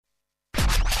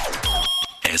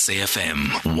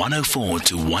SAFM 104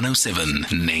 to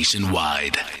 107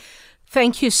 nationwide.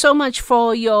 Thank you so much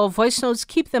for your voice notes.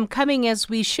 Keep them coming as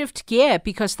we shift gear,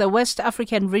 because the West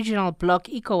African Regional Bloc,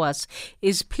 ECOWAS,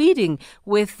 is pleading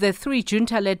with the three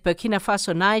junta-led Burkina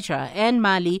Faso, Niger and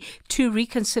Mali to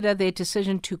reconsider their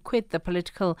decision to quit the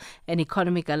political and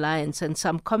economic alliance. And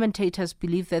some commentators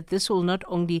believe that this will not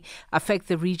only affect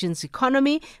the region's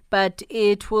economy, but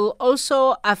it will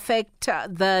also affect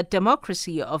the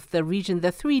democracy of the region.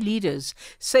 The three leaders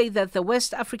say that the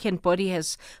West African body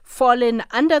has fallen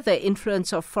under the influence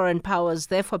of foreign powers,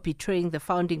 therefore betraying the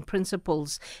founding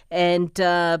principles. And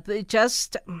how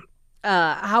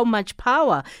much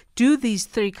power do these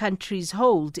three countries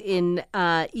hold in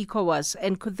ECOWAS,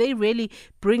 and could they really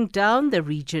bring down the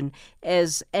region,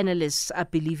 as analysts are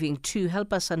believing? To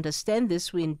help us understand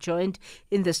this, we're joined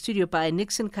in the studio by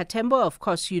Nixon Kathembo. Of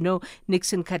course, you know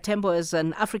Nixon Kathembo is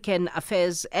an African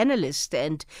affairs analyst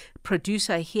and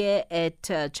producer here at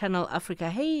Channel Africa.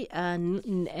 Hey,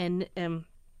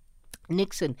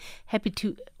 Nixon, happy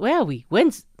to... Where are we?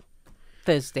 When's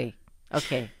Thursday?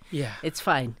 Okay. Yeah. It's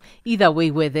fine. Either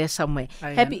way, we're there somewhere.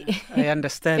 I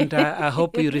understand. I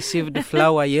hope you received the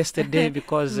flower yesterday,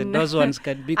 because those ones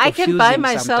can be confusing. I can buy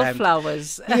myself sometimes.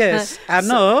 Flowers. Yes, I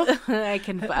know. I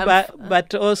can buy.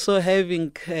 But also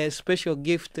having a special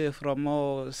gift from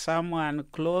someone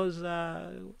close,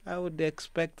 I would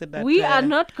expect that. We are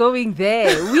not going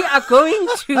there. We are going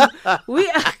to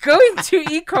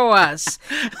ECOWAS.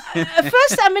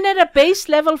 First, I mean, at a base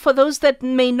level, for those that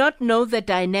may not know the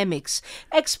dynamics,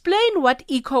 explain what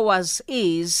ECOWAS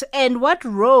is and what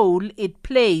role it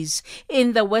plays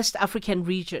in the West African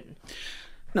region.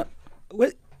 No, well,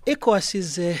 ECOWAS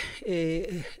is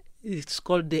it's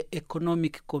called the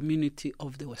Economic Community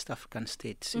of the West African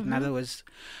States. In other words,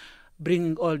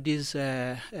 bringing all these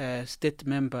state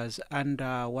members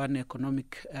under one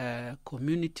economic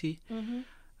community.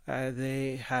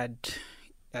 They had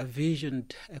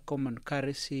visioned a common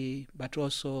currency, but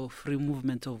also free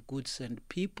movement of goods and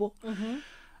people.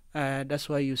 That's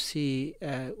why you see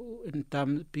in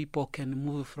terms people can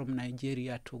move from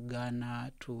Nigeria to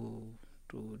Ghana to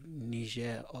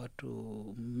Niger or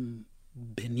to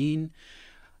Benin,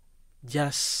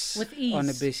 just with ease, on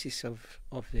the basis of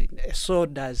it. So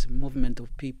does movement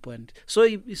of people, and so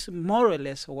it's more or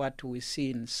less what we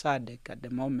see in SADC at the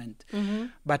moment,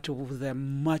 but with a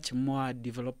much more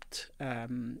developed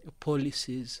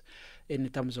policies in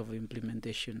terms of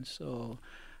implementation. So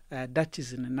that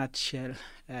is in a nutshell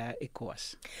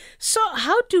ECOWAS. So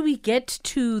how do we get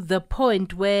to the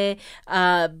point where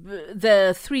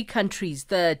the three countries,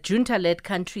 the junta-led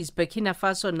countries, Burkina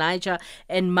Faso, Niger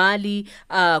and Mali,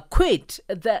 quit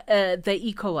the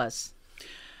ECOWAS?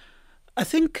 I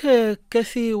think,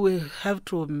 Kathy, we have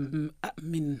to,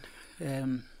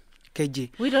 KG.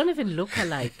 We don't even look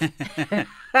alike.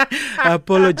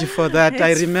 Apology for that. It's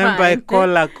I remember fine. a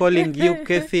caller calling you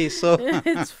Kathy, so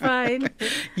It's fine.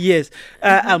 yes,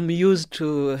 I'm used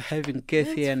to having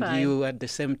Kathy It's and fine. you at the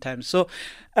same time. So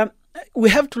we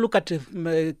have to look at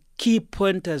key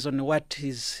pointers on what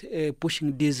is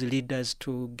pushing these leaders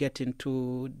to get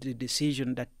into the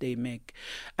decision that they make.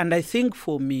 And I think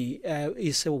for me,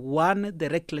 is one, the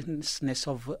recklessness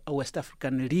of West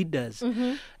African leaders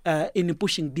in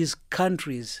pushing these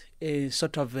countries,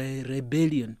 sort of a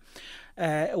rebellion.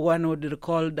 One would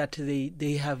recall that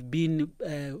they have been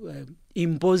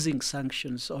imposing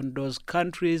sanctions on those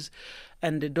countries,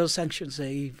 and those sanctions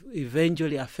are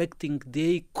eventually affecting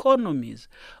the economies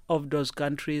of those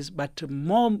countries, but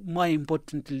more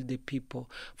importantly, the people.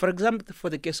 For example,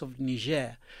 for the case of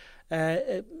Niger,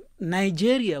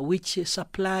 Nigeria, which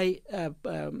supply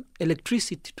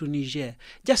electricity to Niger,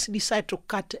 just decide to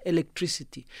cut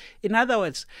electricity. In other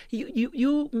words,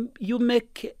 you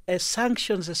make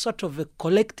sanctions a sort of a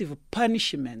collective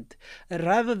punishment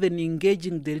rather than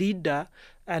engaging the leader,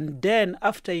 and then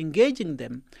after engaging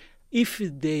them, if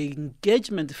the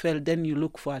engagement failed, then you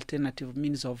look for alternative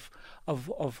means of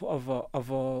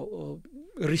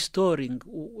restoring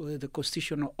the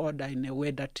constitutional order in a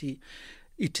way that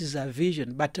it is a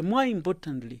vision. But more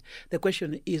importantly, the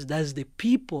question is, does the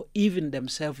people, even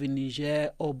themselves in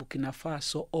Niger or Burkina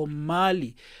Faso or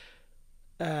Mali,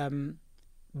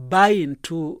 buy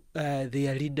into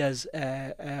their leaders'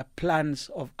 plans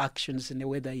of actions in the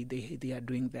way that they are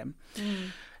doing them?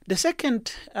 The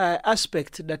second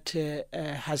aspect that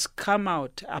has come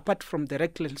out, apart from the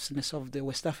recklessness of the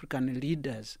West African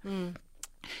leaders,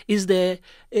 is the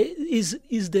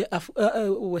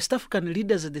West African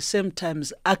leaders at the same time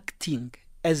acting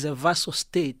as a vassal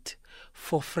state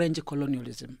for French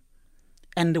colonialism.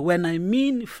 And when I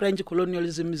mean French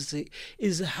colonialism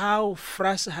is how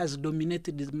France has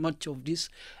dominated much of these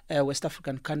West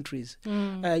African countries.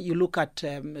 You look at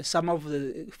some of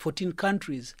the 14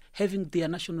 countries having their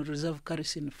national reserve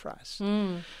currency in France.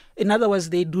 In other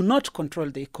words, they do not control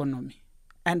the economy.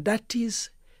 And that is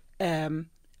a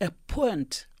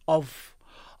point of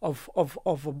a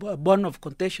bone of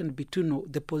contention between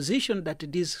the position that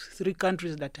these three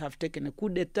countries that have taken a coup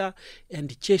d'etat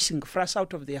and chasing France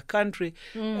out of their country,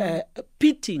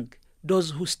 pitting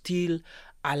those who still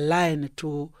align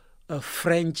to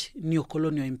French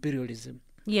neocolonial imperialism.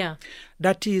 Yeah.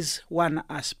 That is one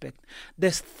aspect.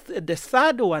 The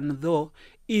third one, though,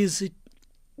 is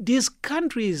these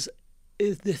countries,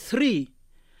 the three,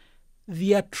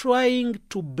 they are trying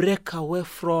to break away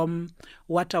from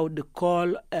what I would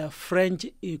call French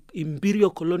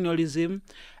imperial colonialism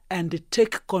and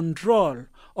take control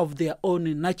of their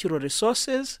own natural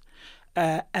resources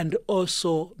and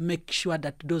also make sure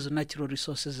that those natural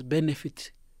resources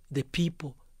benefit the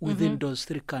people within those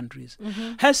three countries.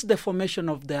 Hence the formation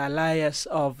of the alliance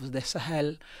of the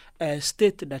Sahel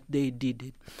state that they did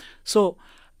it. So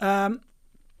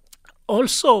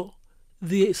also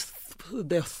the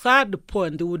third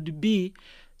point would be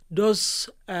those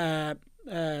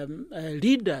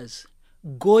leaders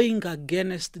going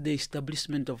against the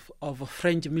establishment of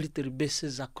French military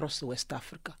bases across West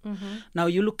Africa. Now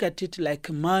you look at it like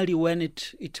Mali, when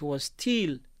it was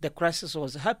still, the crisis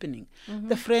was happening.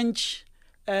 The French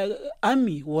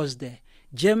army was there.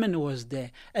 Germany was there.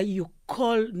 You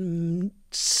call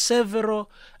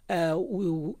several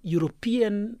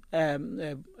European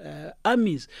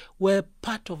armies were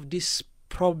part of this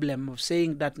problem of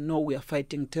saying that no, we are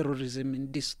fighting terrorism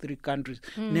in these three countries,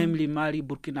 namely Mali,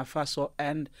 Burkina Faso,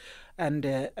 and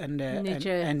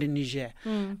Niger.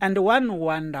 And one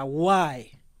wonder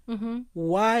why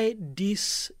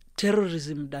this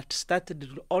terrorism that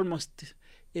started almost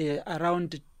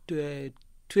around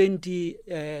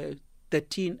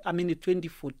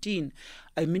 2014,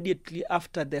 immediately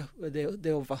after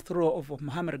the overthrow of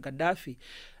Muammar Gaddafi,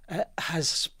 has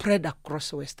spread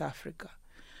across West Africa.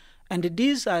 And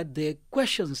these are the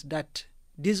questions that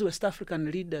these West African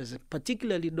leaders,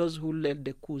 particularly those who led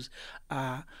the coups,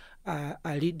 are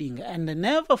leading. And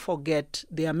never forget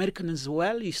the Americans as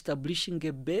well establishing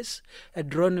a base, a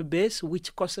drone base,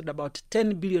 which costed about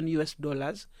 $10 billion US.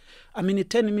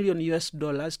 $10 million US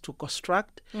to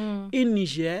construct in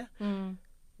Niger,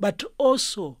 but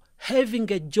also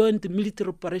having a joint military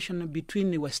operation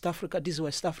between West Africa, this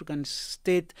West African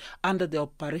state, under the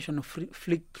operation of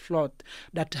Fleet Float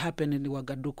that happened in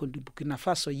Ouagadougou, in Burkina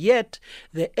Faso. Yet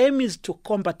the aim is to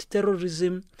combat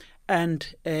terrorism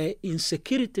and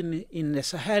insecurity in the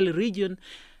Sahel region,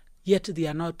 yet they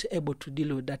are not able to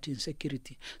deal with that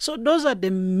insecurity. So those are the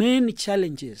main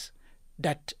challenges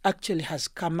that actually has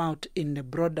come out in the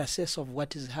broader sense of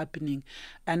what is happening.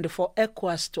 And for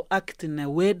ECOWAS to act in a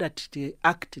way that it is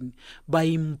acting by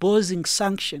imposing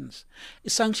sanctions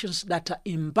that are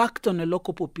impact on the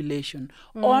local population,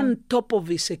 on top of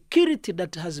a security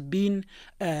that has been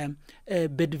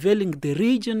bedeviling the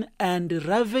region and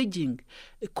ravaging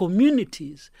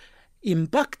communities,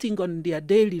 impacting on their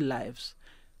daily lives,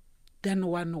 then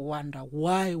one wonder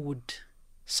why would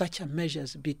such a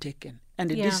measures be taken? And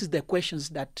this is the questions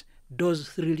that those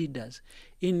three leaders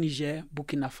in Niger,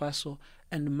 Burkina Faso,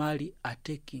 and Mali are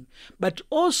taking. But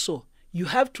also, you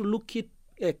have to look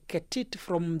at it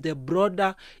from the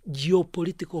broader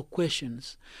geopolitical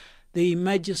questions. The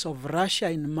emergence of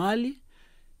Russia in Mali,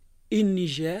 in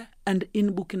Niger, and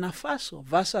in Burkina Faso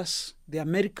versus the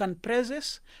American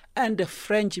presence and the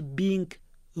French being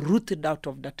rooted out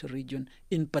of that region,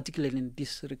 in particular in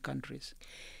these three countries.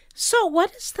 So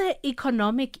what is the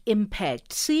economic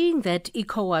impact, seeing that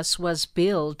ECOWAS was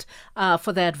built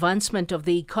for the advancement of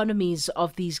the economies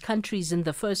of these countries in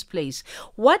the first place?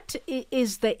 What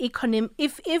is the economic,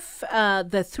 if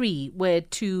the three were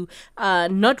to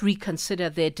not reconsider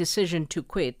their decision to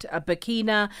quit,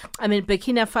 Burkina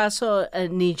Faso,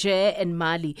 Niger and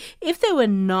Mali, if they were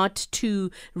not to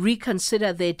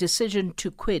reconsider their decision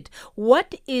to quit,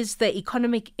 what is the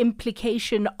economic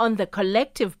implication on the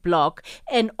collective bloc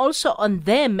and also on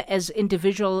them as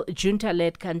individual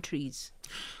junta-led countries?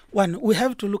 One, we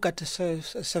have to look at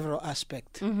several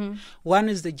aspects. One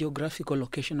is the geographical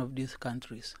location of these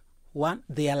countries. One,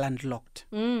 they are landlocked.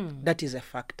 That is a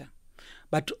factor.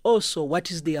 But also,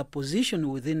 what is their position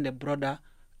within the broader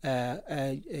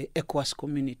ECOWAS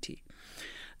community?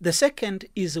 The second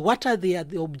is what are the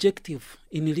objective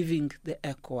in leaving the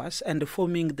ECOWAS and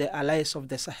forming the alliance of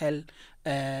the Sahel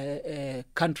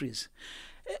countries?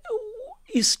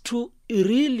 Is to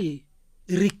really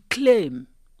reclaim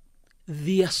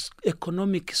their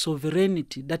economic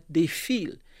sovereignty that they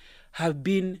feel have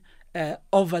been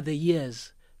over the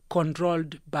years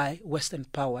controlled by Western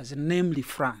powers, namely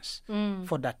France,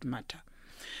 for that matter.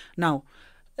 Now,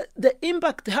 the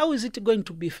impact, how is it going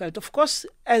to be felt? Of course,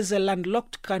 as a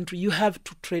landlocked country, you have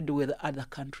to trade with other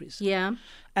countries. Yeah.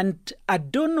 And I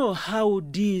don't know how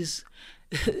these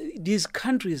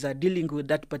countries are dealing with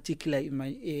that particular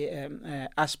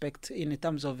aspect in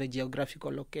terms of the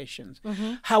geographical locations.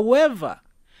 However,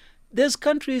 those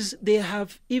countries, they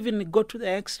have even got to the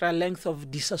extra length of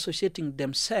disassociating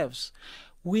themselves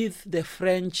with the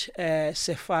French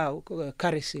CFA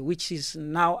currency, which is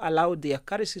now allowed their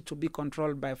currency to be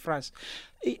controlled by France.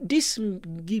 This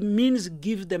means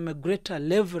give them a greater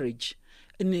leverage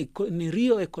in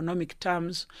real economic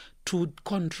terms to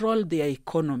control their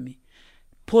economy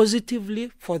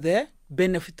positively for the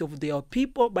benefit of their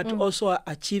people, but also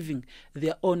achieving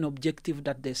their own objective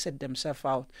that they set themselves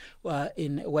out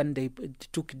when they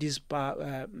took these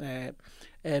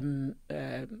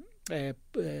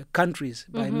countries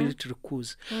by military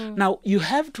coups. Now, you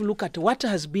have to look at what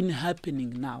has been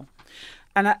happening now.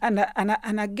 And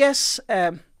I guess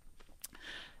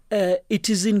it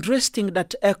is interesting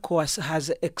that ECOWAS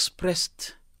has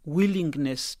expressed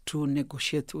willingness to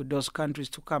negotiate with those countries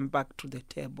to come back to the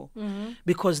table,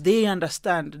 because they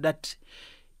understand that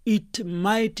it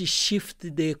might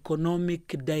shift the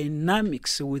economic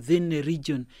dynamics within the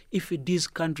region if these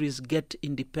countries get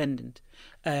independent,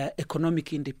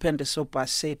 economic independence, so per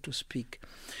se to speak.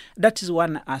 That is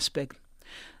one aspect.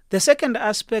 The second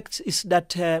aspect is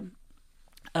that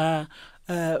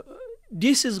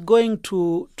this is going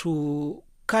to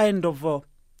kind of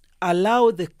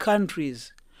allow the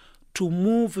countries to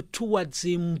move towards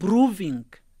improving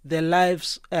the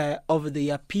lives of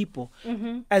their people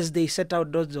as they set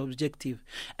out those objectives.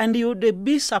 And you would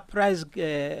be surprised,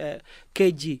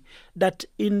 KG, that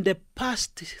in the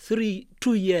past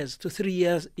 2 years to 3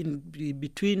 years in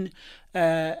between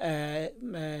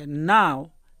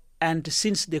now and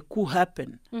since the coup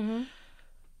happened,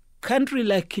 country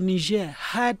like Niger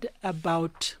had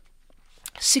about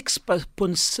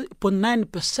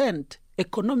 6.9%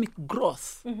 economic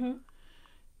growth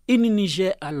in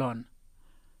Niger alone.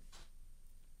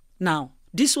 Now,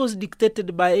 this was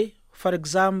dictated by, for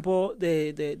example,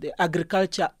 the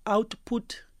agriculture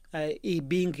output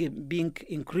being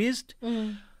increased,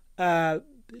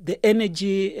 the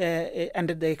energy and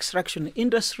the extraction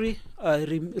industry.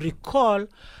 Recall,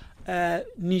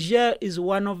 Niger is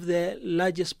one of the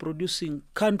largest producing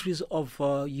countries of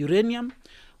uranium,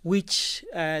 which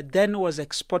then was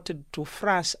exported to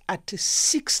France at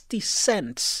 60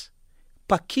 cents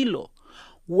per kilo,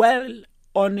 while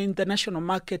on the international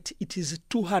market it is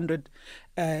 200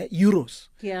 euros.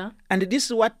 Yeah. And this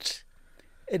is what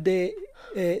the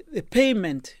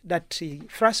payment that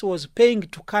France was paying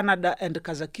to Canada and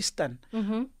Kazakhstan,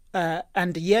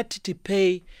 and yet to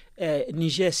pay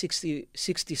Niger 60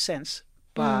 cents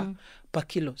per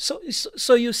kilo.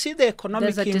 So you see the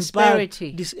economic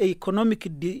disparity. This economic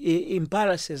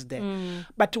imbalances there.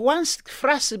 But once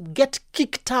France get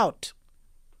kicked out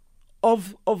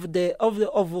of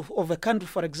a country,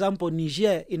 for example,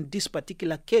 Niger in this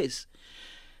particular case,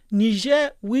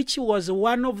 Niger, which was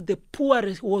one of the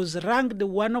poorest, was ranked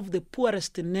one of the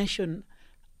poorest nation,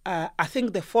 I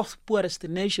think the fourth poorest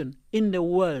nation in the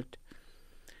world.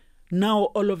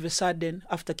 Now, all of a sudden,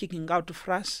 after kicking out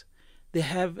France, they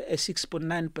have a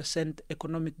 6.9%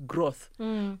 economic growth,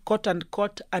 quote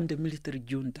unquote, under military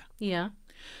junta. Yeah.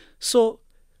 So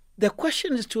the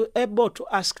question is to able to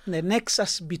ask the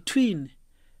nexus between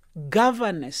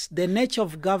governance, the nature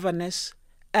of governance,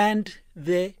 and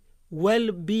the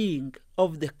well-being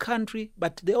of the country,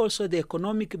 but also the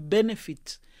economic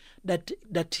benefits that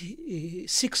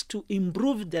seeks to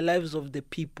improve the lives of the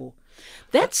people.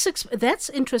 That's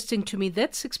interesting to me.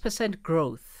 That 6%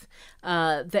 growth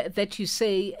that you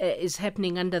say is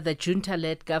happening under the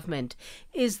junta-led government.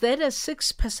 Is that a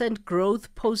 6%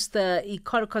 growth post the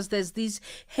economy? Because there's these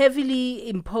heavily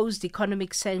imposed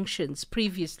economic sanctions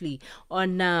previously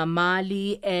on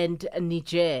Mali and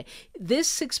Niger. This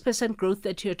 6% growth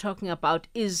that you're talking about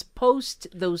is post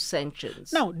those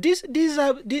sanctions. Now, these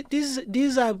are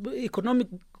economic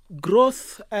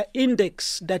growth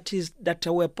index that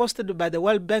were posted by the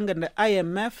World Bank and the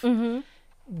IMF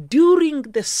during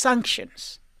the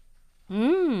sanctions.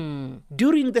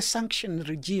 During the sanction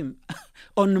regime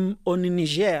on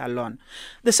Niger alone.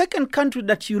 The second country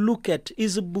that you look at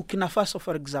is Burkina Faso,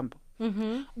 for example.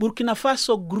 Burkina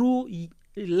Faso grew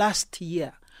last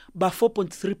year by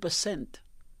 4.3%.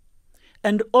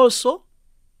 And also,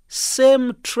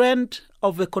 same trend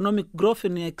of economic growth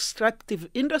in the extractive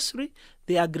industry.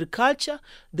 the agriculture,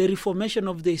 the reformation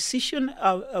of the decision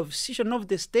of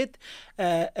the state,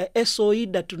 SOE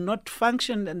that do not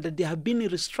function and that they have been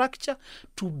restructured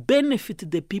to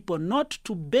benefit the people, not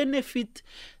to benefit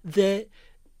the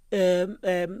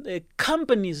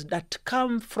companies that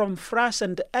come from France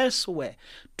and elsewhere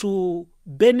to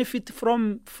benefit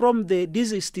from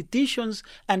these institutions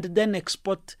and then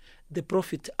export the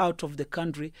profit out of the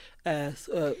country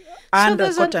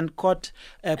under quote-unquote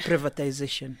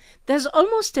privatization. There's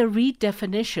almost a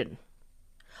redefinition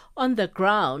on the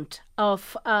ground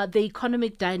of the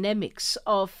economic dynamics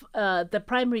of the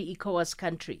primary ECOWAS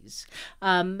countries.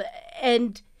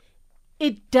 And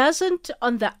it doesn't,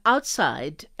 on the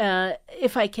outside,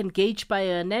 if I can gauge by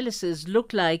your analysis,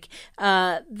 look like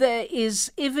there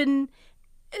is even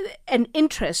an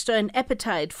interest or an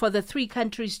appetite for the three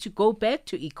countries to go back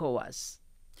to ECOWAS.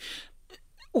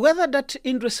 Whether that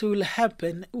interest will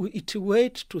happen, it's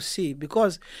wait to see,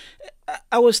 because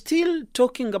I was still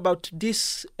talking about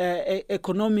this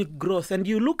economic growth. And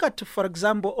you look at, for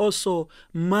example, also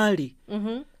Mali.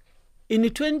 Mm-hmm. In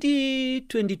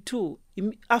 2022,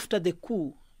 after the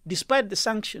coup, despite the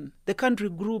sanction, the country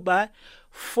grew by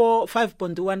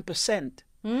 5.1%.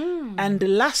 And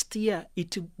last year,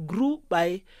 it grew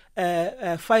by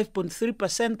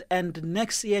 5.3%, and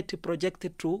next year it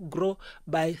projected to grow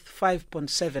by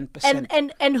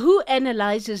 5.7%. And who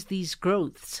analyzes these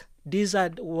growths? These are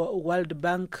World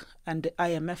Bank and the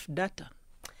IMF data.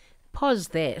 Pause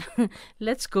there.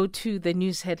 Let's go to the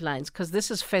news headlines, because this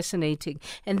is fascinating.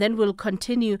 And then we'll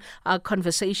continue our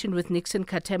conversation with Nixon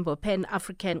Kathembo,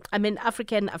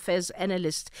 African Affairs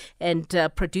analyst and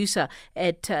producer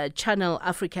at Channel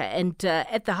Africa. And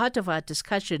at the heart of our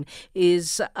discussion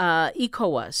is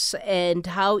ECOWAS and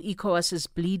how ECOWAS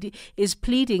is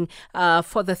pleading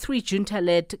for the three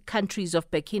junta-led countries of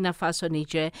Burkina Faso,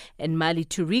 Niger and Mali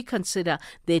to reconsider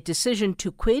their decision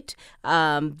to quit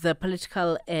the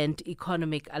political and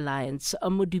economic alliance.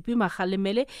 Modupi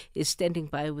Makhalemele is standing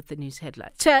by with the news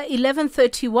headlines. At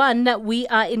 11:31, we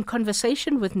are in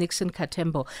conversation with Nixon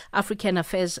Kathembo, African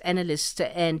Affairs analyst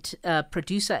and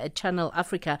producer at Channel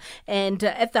Africa. And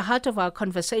at the heart of our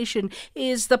conversation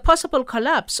is the possible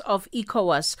collapse of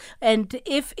ECOWAS. And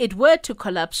if it were to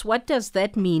collapse, what does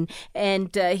that mean?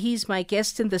 And he's my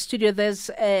guest in the studio.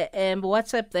 There's a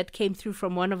WhatsApp that came through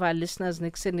from one of our listeners,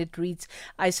 Nixon. It reads,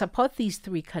 "I support these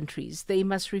three countries. They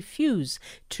must refuse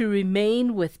to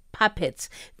remain with puppets.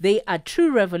 They are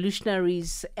true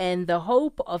revolutionaries, and the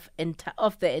hope of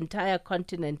the entire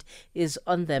continent is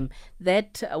on them."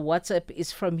 That WhatsApp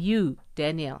is from you,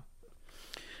 Daniel.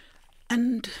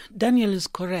 And Daniel is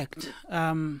correct.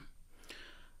 I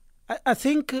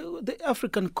think the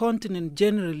African continent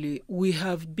generally, we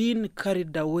have been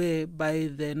carried away by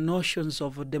the notions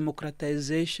of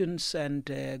democratizations and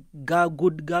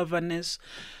good governance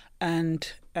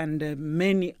and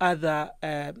many other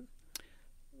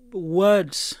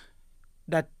words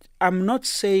that I'm not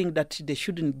saying that there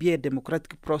shouldn't be a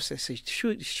democratic process.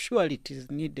 Surely it is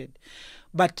needed.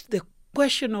 But the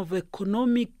question of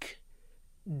economic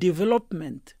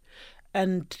development,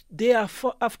 and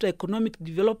therefore after economic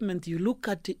development, you look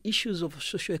at the issues of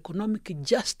socio-economic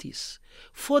justice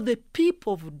for the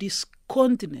people of this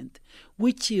continent,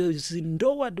 which is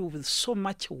endowed with so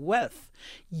much wealth,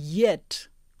 yet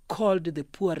called the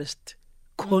poorest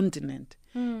continent,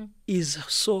 is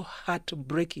so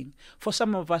heartbreaking for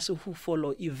some of us who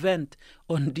follow events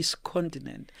on this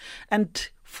continent. And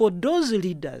for those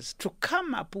leaders to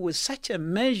come up with such a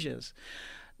measures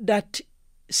that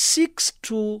seeks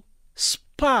to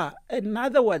spur, in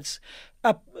other words,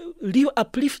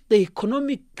 uplift the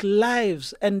economic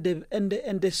lives and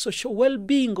the social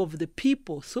well-being of the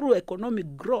people through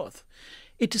economic growth,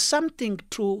 it is something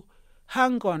to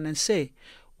hang on and say,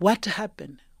 what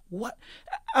happened?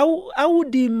 I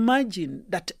would imagine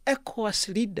that ECOWAS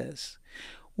leaders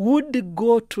would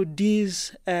go to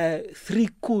these three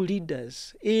coup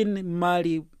leaders in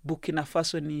Mali, Burkina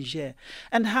Faso, Niger,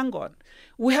 and hang on.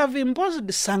 We have imposed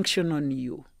the sanction on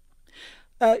you.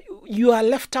 You are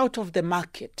left out of the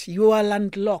market. You are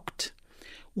landlocked.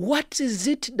 What is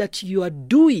it that you are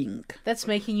doing that's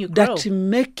making you grow? That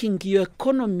making your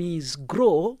economies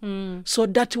grow so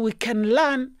that we can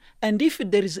learn. And if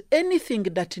there is anything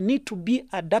that need to be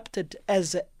adapted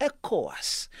as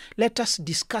ECOWAS, let us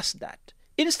discuss that.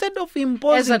 Instead of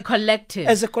imposing... As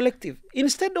a collective.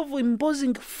 Instead of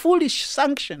imposing foolish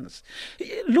sanctions.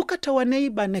 Look at our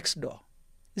neighbor next door,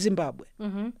 Zimbabwe.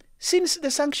 Mm-hmm. Since the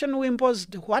sanction we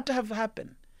imposed, what have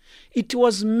happened? It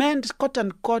was meant, quote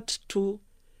unquote, to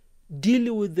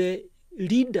deal with the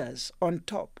leaders on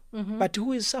top. Mm-hmm. But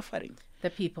who is suffering? The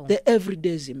people. The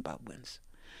everyday Zimbabweans.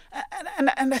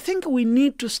 And I think we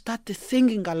need to start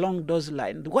thinking along those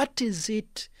lines. What is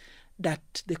it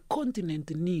that the continent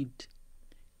needs?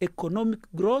 Economic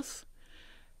growth,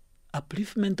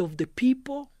 upliftment of the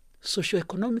people,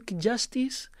 socio-economic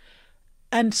justice,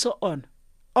 and so on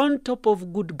top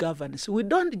of good governance. We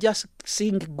don't just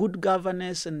sing good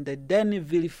governance and then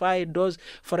vilify those,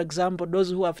 for example,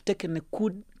 those who have taken a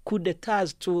coup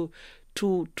d'etats to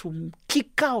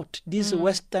kick out these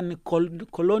Western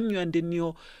colonial and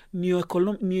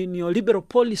neoliberal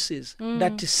policies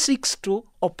that seeks to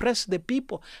oppress the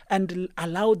people and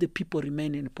allow the people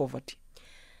remain in poverty.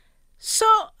 So,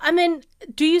 I mean,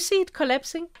 do you see it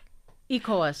collapsing,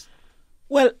 ECOWAS?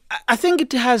 Well, I think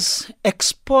it has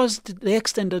exposed the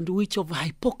extent to which of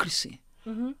hypocrisy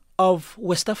of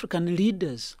West African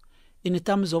leaders in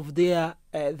terms of their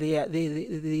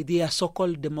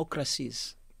so-called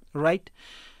democracies, right?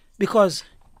 Because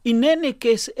in any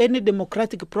case, any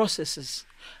democratic processes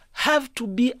have to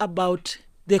be about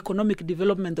the economic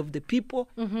development of the people,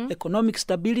 economic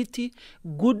stability,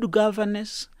 good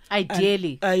governance,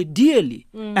 ideally,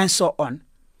 and so on.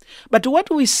 But what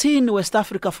we see in West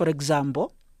Africa, for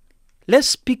example,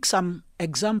 let's pick some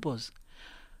examples.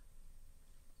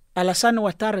 Alassane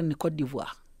Ouattara in Cote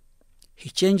d'Ivoire, he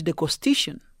changed the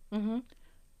constitution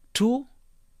to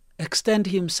extend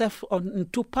himself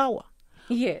into power.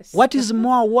 Yes. What is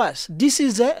more worse? This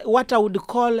is what I would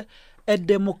call a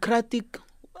democratic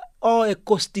or a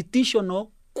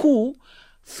constitutional coup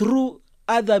through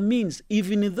other means,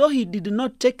 even though he did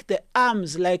not take the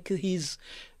arms like his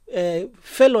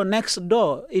fellow next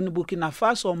door in Burkina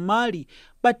Faso or Mali,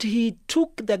 but he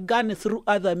took the gun through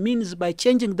other means by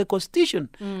changing the constitution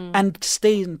and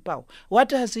staying in power.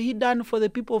 What has he done for the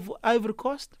people of Ivory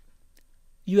Coast?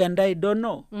 You and I don't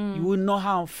know. You will know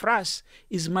how France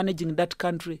is managing that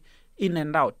country in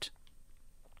and out.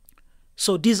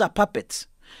 So these are puppets.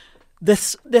 The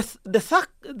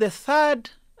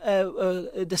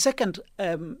second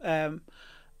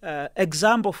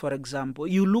example, for example,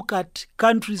 you look at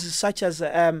countries such as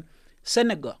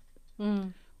Senegal,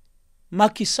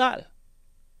 Macky Sall.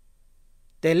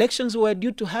 The elections were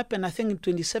due to happen, I think, on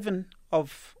 27th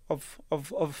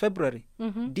of February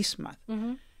this month.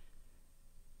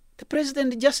 The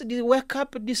president just did wake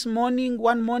up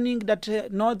one morning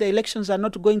that no, the elections are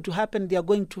not going to happen. They are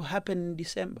going to happen in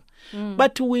December.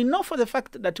 But we know for the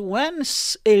fact that when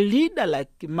a leader like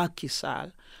Macky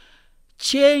Sall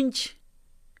change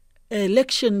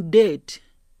election date,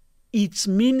 it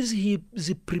means he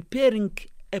is preparing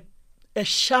a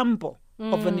shamble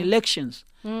of an elections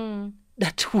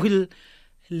that will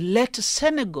let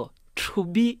Senegal to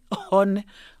be on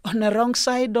the wrong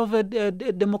side of a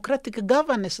democratic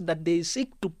governance that they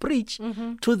seek to preach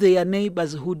to their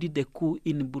neighbors who did the coup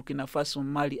in Burkina Faso,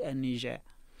 Mali, and Niger.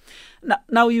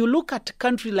 Now you look at a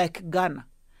country like Ghana.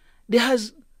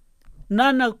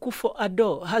 Nana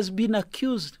Akufo-Addo has been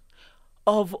accused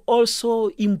of also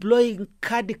employing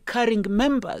card-carrying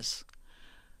members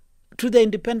to the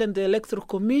independent electoral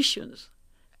commissions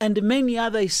and many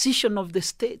other decisions of the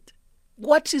state.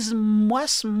 What is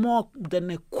much more than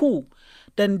a coup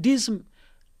than these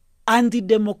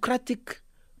anti-democratic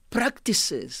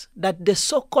practices that the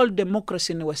so-called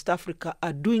democracy in West Africa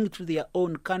are doing to their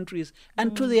own countries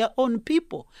and to their own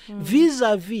people,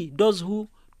 vis-a-vis those who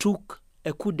took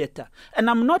a coup d'etat. And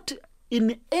I'm not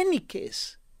in any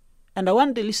case, and I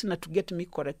want the listener to get me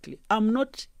correctly, I'm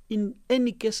not in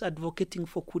any case advocating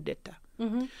for coup d'etat.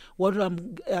 What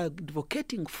I'm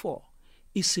advocating for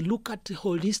is to look at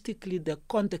holistically the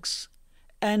context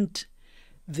and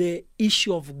the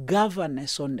issue of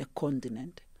governance on the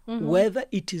continent, whether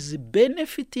it is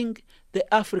benefiting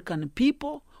the African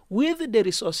people with the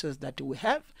resources that we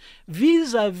have,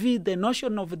 vis-a-vis the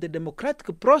notion of the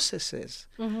democratic processes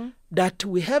that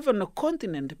we have on the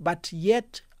continent, but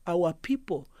yet our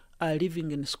people are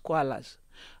living in squalors.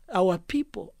 Our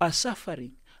people are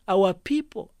suffering. Our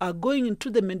people are going into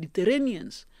the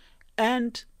Mediterranean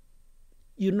and,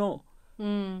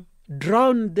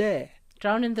 drown there.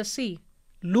 Drown in the sea.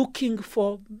 Looking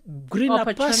for greener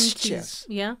pastures.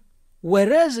 Yeah.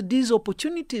 Whereas these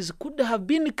opportunities could have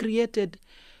been created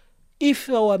if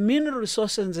our mineral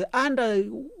resources and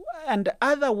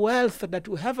other wealth that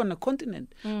we have on the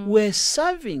continent were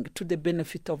serving to the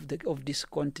benefit of this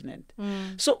continent.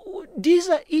 So these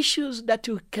are issues that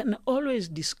we can always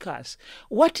discuss.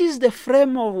 What is the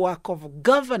framework of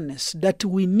governance that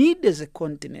we need as a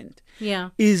continent? Yeah.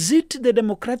 Is it the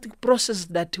democratic process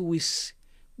that we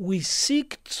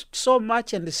seek so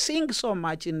much and sing so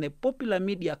much in the popular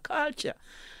media culture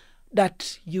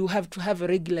that you have to have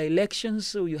regular elections,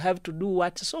 so you have to do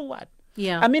what? So what?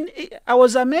 Yeah. I mean, I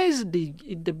was amazed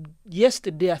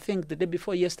yesterday, I think the day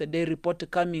before yesterday, report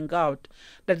coming out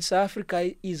that South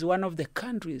Africa is one of the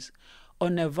countries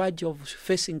on the verge of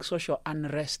facing social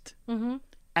unrest. Mm-hmm.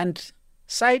 And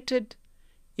cited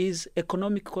is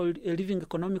living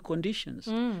economic conditions,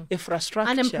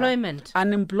 infrastructure,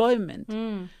 unemployment.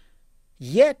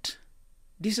 Yet,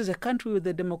 this is a country with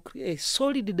a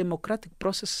solid democratic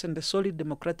process and a solid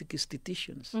democratic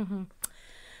institutions. Mm-hmm.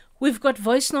 We've got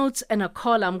voice notes and a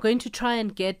call. I'm going to try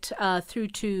and get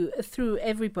through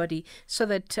everybody so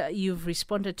that you've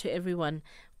responded to everyone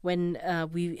when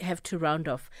we have to round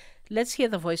off. Let's hear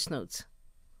the voice notes.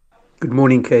 Good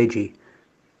morning, KG.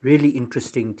 Really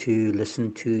interesting to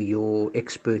listen to your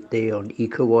expert there on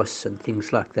ECOWAS and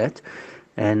things like that.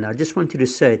 And I just wanted to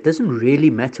say it doesn't really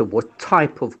matter what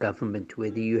type of government,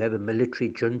 whether you have a military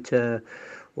junta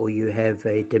or you have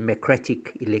a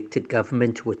democratic elected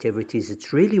government, whatever it is.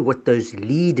 It's really what those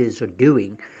leaders are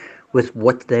doing with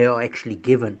what they are actually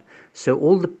given. So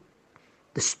all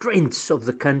the strengths of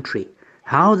the country,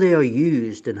 how they are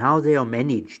used and how they are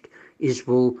managed,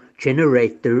 will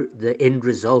generate the end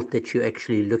result that you're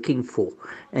actually looking for.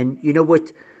 And you know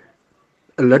what?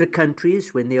 A lot of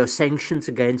countries, when there are sanctions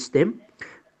against them,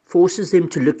 forces them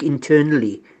to look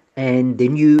internally, and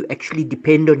then you actually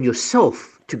depend on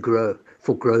yourself to grow,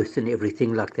 for growth and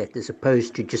everything like that, as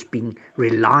opposed to just being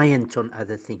reliant on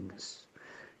other things.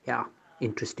 Yeah,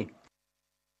 interesting.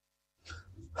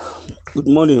 Good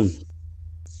morning,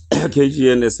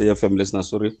 KG and SAFM listener.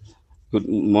 Sorry. Good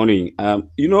morning.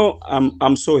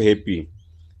 I'm so happy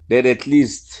that at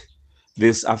least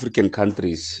these African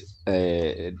countries,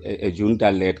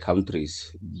 junta-led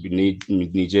countries,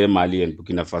 Niger, Mali, and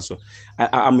Burkina Faso,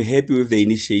 I'm happy with the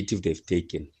initiative they've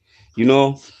taken.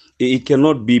 It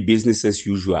cannot be business as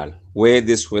usual, where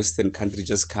this Western country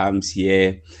just comes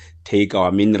here, take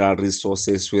our mineral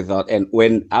resources and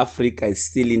when Africa is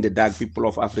still in the dark, people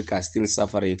of Africa are still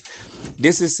suffering.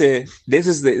 This is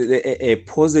a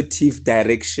positive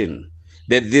direction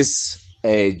that this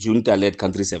junta-led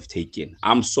countries have taken.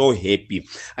 I'm so happy.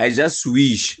 I just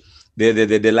wish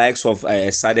the likes of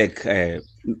SADC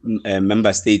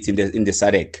member states in the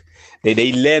SADC,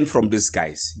 they learn from these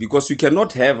guys, because we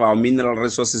cannot have our mineral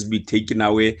resources be taken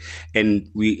away and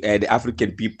the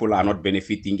African people are not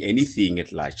benefiting anything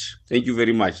at large. Thank you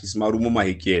very much. It's Marumo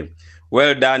Mahike.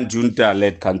 Well done,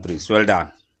 junta-led countries. Well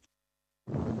done.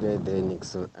 Good day,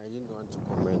 Nixon. I didn't want to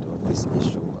comment on this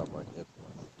issue about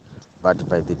ECOWAS, but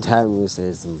by the time you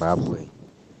say Zimbabwe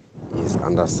is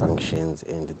under sanctions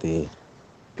and the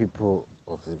people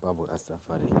of Zimbabwe are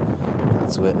suffering,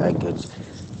 that's where I get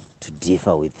to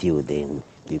differ with you then,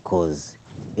 because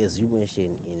as you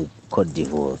mentioned in Cote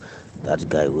d'Ivoire, that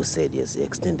guy who said he has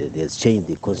changed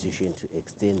the constitution to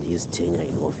extend his tenure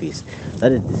in office.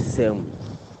 That is the same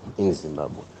in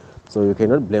Zimbabwe. So you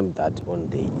cannot blame that on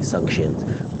the sanctions,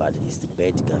 but it's the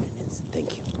bad governance.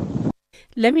 Thank you.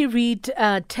 Let me read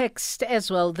text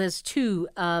as well. There's two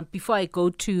before I go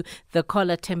to the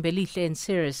caller, Tembelihle and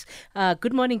Sirius.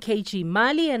 Good morning, KG.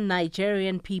 Mali and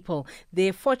Nigerian people,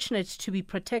 they're fortunate to be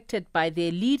protected by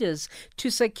their leaders to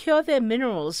secure their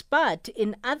minerals. But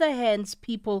in other hands,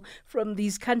 people from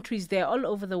these countries, they're all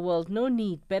over the world. No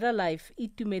need. Better life.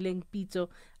 Itumeleng Pito.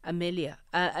 Amelia.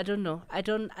 I don't know. I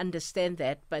don't understand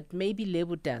that, but maybe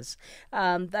Lebu does.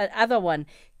 That other one,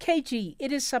 KG,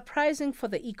 it is surprising for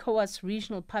the ECOWAS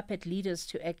regional puppet leaders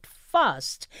to act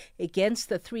fast against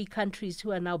the three countries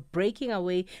who are now breaking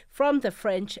away from the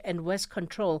French and West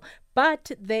control.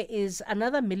 But there is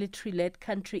another military-led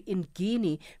country in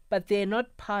Guinea, but they're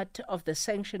not part of the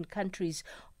sanctioned countries,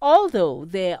 although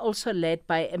they're also led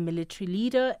by a military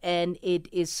leader. And it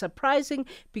is surprising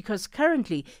because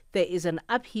currently there is an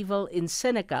upheaval in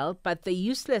Senegal, but the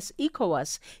useless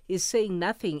ECOWAS is saying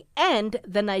nothing. And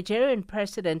the Nigerian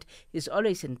president is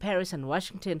always in Paris and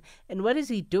Washington. And what is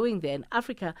he doing there? And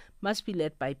Africa must be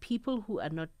led by people who are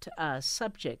not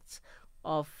subjects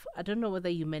of, I don't know whether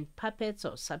you meant puppets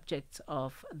or subjects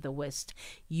of the West.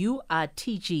 You are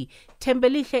TG.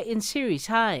 Tembelihle in series.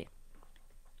 Hi.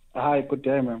 Hi, good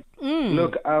day, ma'am.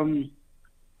 Look,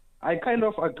 I kind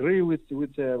of agree with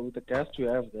the guest you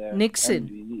have there,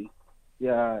 Nixon.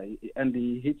 And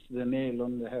he hits the nail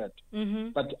on the head. Mm-hmm.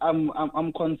 But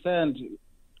I'm concerned,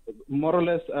 more or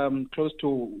less, close to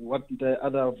what the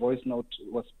other voice note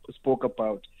spoke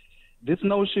about. This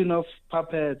notion of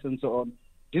puppets and so on.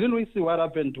 Didn't we see what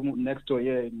happened to next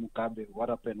year in Mugabe? What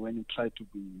happened when he tried to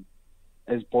be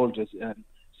as bold as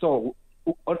so?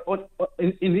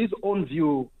 In his own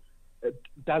view,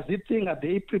 does he think, are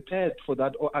they prepared for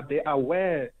that, or are they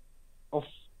aware of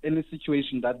any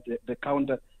situation that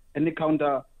any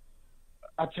counter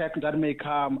attack that may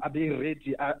come? Are they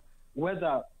ready?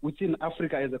 Whether within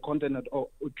Africa as a continent or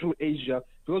through Asia,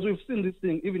 because we've seen this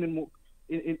thing even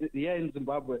here in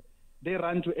Zimbabwe. They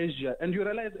run to Asia, and you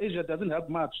realize Asia doesn't have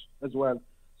much as well.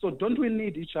 So don't we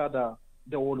need each other,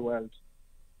 the whole world?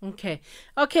 Okay,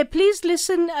 please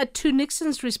listen to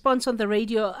Nixon's response on the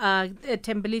radio,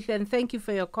 Thembelihle, and thank you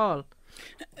for your call.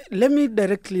 Let me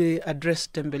directly address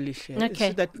Thembelihle. Okay.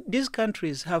 So that these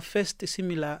countries have faced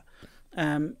similar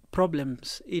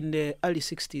problems in the early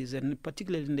 60s and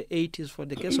particularly in the 80s. For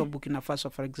the case of Burkina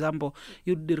Faso, for example,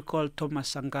 you'd recall Thomas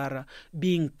Sankara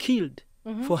being killed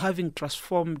for having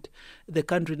transformed the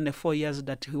country in the 4 years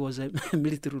that he was a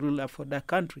military ruler for that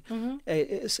country.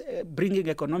 Bringing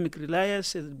economic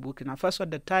reliance, Burkina Faso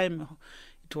at the time,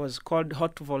 it was called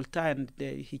Haute Volta, and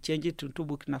he changed it to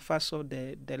Burkina Faso,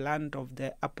 the land of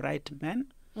the upright men.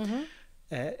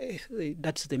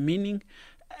 That's the meaning.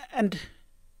 And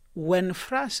when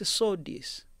France saw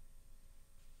this,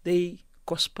 they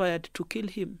conspired to kill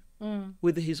him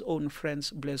with his own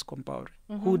friends, Blaise Compaoré,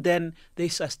 who then they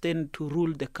sustained to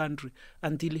rule the country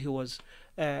until he was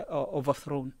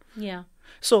overthrown. Yeah.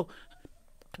 So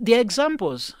there are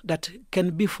examples that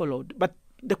can be followed, but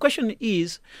the question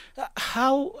is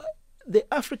how the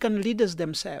African leaders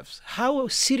themselves, how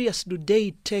serious do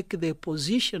they take the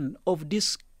position of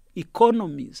these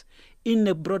economies in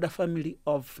a broader family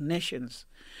of nations?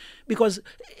 Because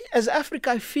as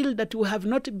Africa, I feel that we have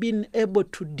not been able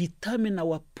to determine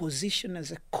our position as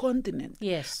a continent,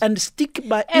 yes, and stick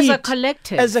by as it a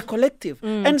collective,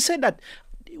 and say that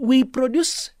we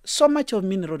produce so much of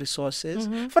mineral resources.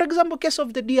 For example, case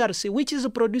of the DRC, which is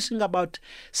producing about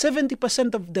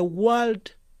 70% of the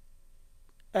world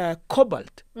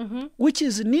cobalt, which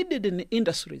is needed in the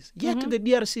industries, yet the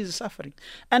DRC is suffering.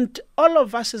 And all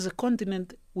of us as a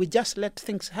continent, we just let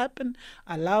things happen,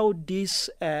 allow this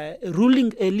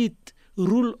ruling elite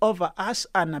rule over us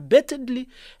unabatedly,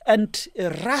 and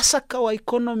ransack our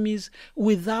economies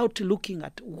without looking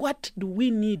at what do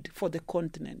we need for the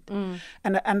continent.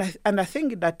 And I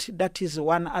think that is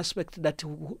one aspect that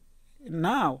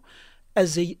now,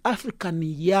 as a African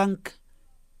young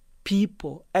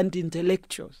people and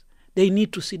intellectuals, they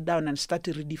need to sit down and start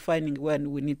redefining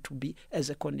when we need to be as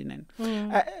a continent.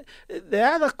 The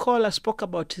other caller spoke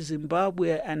about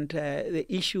Zimbabwe and the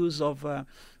issues of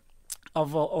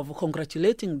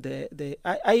congratulating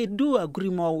I do agree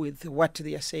more with what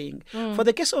they are saying. For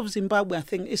the case of Zimbabwe, I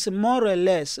think it's more or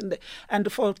less,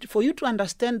 and for you to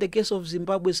understand the case of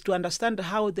Zimbabwe is to understand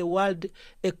how the world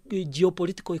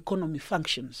geopolitical economy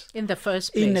functions in the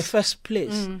first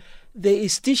place. The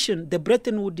institution, the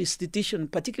Bretton Woods institution,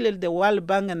 particularly the World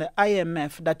Bank and the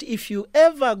IMF, that if you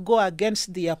ever go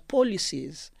against their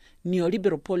policies,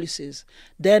 neoliberal policies,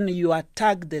 then you are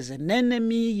tagged as an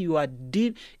enemy. You are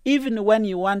even when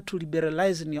you want to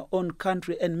liberalize in your own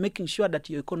country and making sure that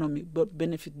your economy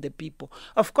benefit the people.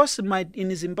 Of course,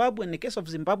 in Zimbabwe, in the case of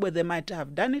Zimbabwe, they might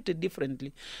have done it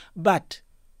differently, but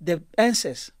the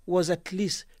answer was at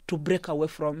least to break away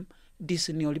from these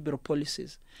neoliberal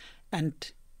policies. And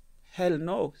hell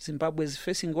no, Zimbabwe is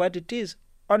facing what it is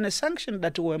on a sanction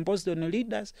that were imposed on the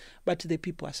leaders, but the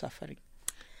people are suffering.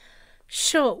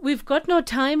 Sure, we've got no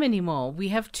time anymore. We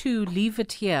have to leave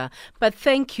it here. But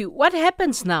thank you. What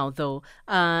happens now, though,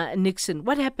 Nixon?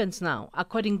 What happens now,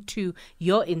 according to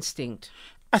your instinct?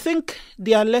 I think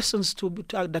there are lessons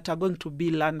that are going to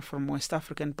be learned from West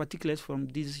Africa, and particularly from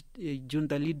these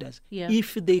junta leaders. Yeah.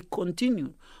 If they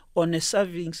continue on a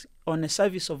service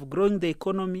of growing the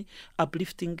economy,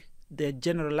 uplifting the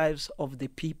general lives of the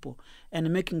people,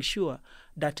 and making sure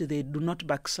that they do not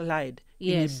backslide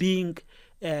in being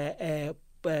a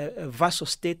vassal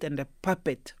state and a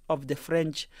puppet of the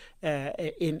French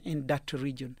in that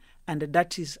region. And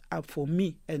that is, for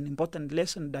me, an important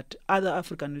lesson that other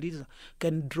African leaders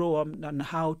can draw on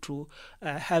how to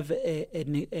have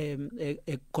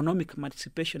economic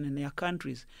emancipation in their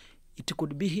countries. It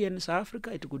could be here in South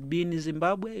Africa, it could be in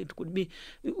Zimbabwe, it could be...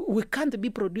 We can't be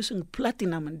producing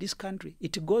platinum in this country.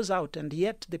 It goes out, and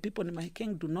yet the people in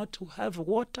Mahikeng do not have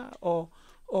water or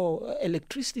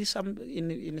electricity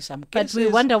in some cases. But we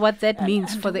wonder what that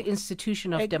means for the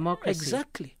institution of democracy.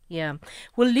 Exactly. Yeah.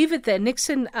 We'll leave it there.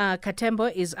 Nixon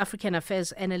Kathembo is African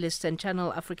Affairs analyst and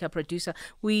Channel Africa producer.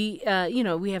 We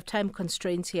have time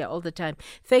constraints here all the time.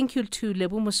 Thank you to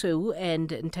Lebu Mosweu and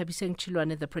Ntabiseng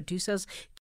Chilwane, the producers.